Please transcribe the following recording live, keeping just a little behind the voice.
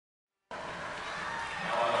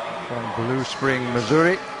from Blue Spring,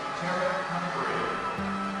 Missouri.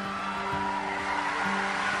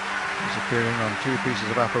 She's appearing on 2 pieces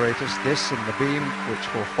of apparatus, this and the beam,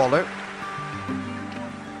 which will follow.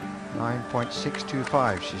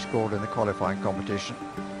 9.625 she scored in the qualifying competition.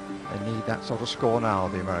 They need that sort of score now,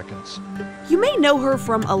 the Americans. You may know her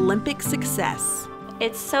from Olympic success.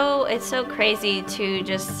 It's so crazy to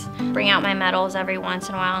just bring out my medals every once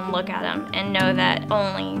in a while and look at them and know that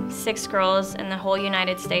only 6 girls in the whole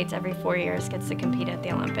United States every 4 years gets to compete at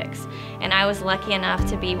the Olympics. And I was lucky enough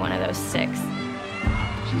to be one of those 6.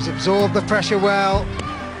 She's absorbed the pressure well.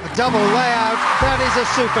 A double layout, that is a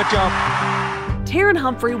super job. Terin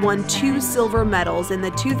Humphrey won 2 silver medals in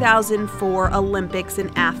the 2004 Olympics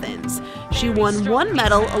in Athens. She won 1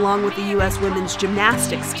 medal along with the U.S. women's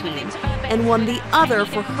gymnastics team and won the other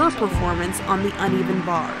for her performance on the uneven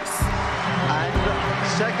bars. And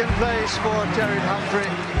second place for Terin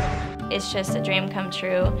Humphrey. It's just a dream come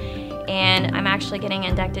true, and I'm actually getting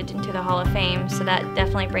inducted into the Hall of Fame, so that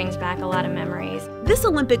definitely brings back a lot of memories. This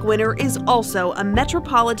Olympic winner is also a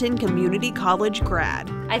Metropolitan Community College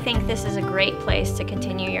grad. I think this is a great place to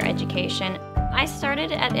continue your education. I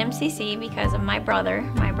started at MCC because of my brother.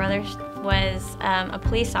 My brother was a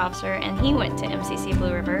police officer, and he went to MCC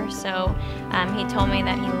Blue River, so he told me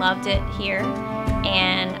that he loved it here,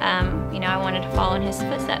 and I wanted to follow in his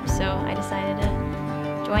footsteps, so I decided to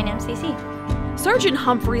join MCC. Sergeant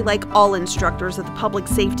Humphrey, like all instructors at the Public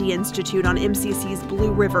Safety Institute on MCC's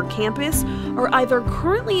Blue River campus, are either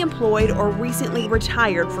currently employed or recently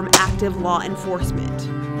retired from active law enforcement.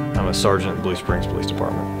 I'm a sergeant at Blue Springs Police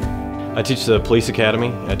Department. I teach the police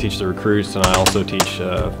academy, I teach the recruits, and I also teach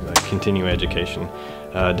continuing education,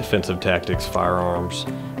 defensive tactics, firearms,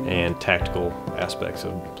 and tactical aspects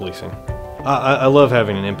of policing. I love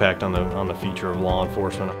having an impact on the future of law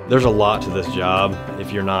enforcement. There's a lot to this job.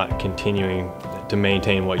 If you're not continuing to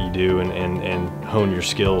maintain what you do and hone your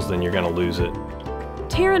skills, then you're going to lose it.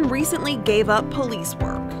 Terin recently gave up police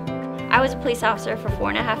work. I was a police officer for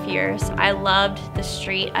 4.5 years. I loved the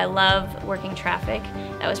street. I loved working traffic.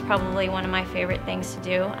 That was probably one of my favorite things to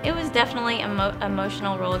do. It was definitely an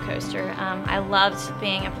emotional roller coaster. I loved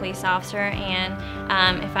being a police officer,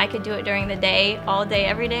 and if I could do it during the day, all day,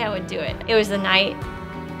 every day, I would do it. It was the night,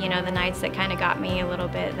 the nights that kind of got me a little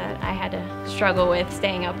bit, that I had to struggle with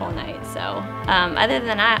staying up all night. So other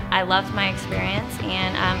than that, I loved my experience,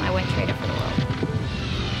 and I wouldn't trade it for the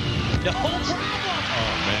world. No problem.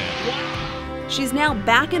 Oh, man. She's now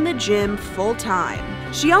back in the gym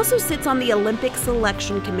full-time. She also sits on the Olympic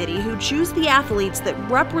Selection Committee, who choose the athletes that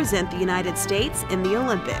represent the United States in the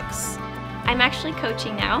Olympics. I'm actually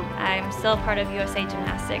coaching now. I'm still part of USA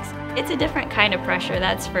Gymnastics. It's a different kind of pressure,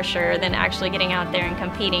 that's for sure, than actually getting out there and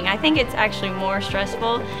competing. I think it's actually more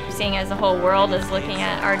stressful, seeing as the whole world is looking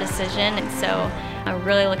at our decision, and so I'm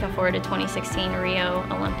really looking forward to 2016 Rio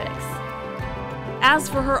Olympics. As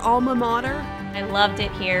for her alma mater, I loved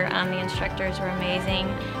it here. The instructors were amazing.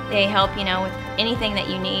 They help, with anything that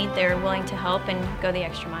you need. They're willing to help and go the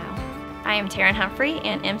extra mile. I am Terin Humphrey,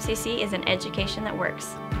 and MCC is an education that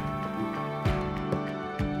works.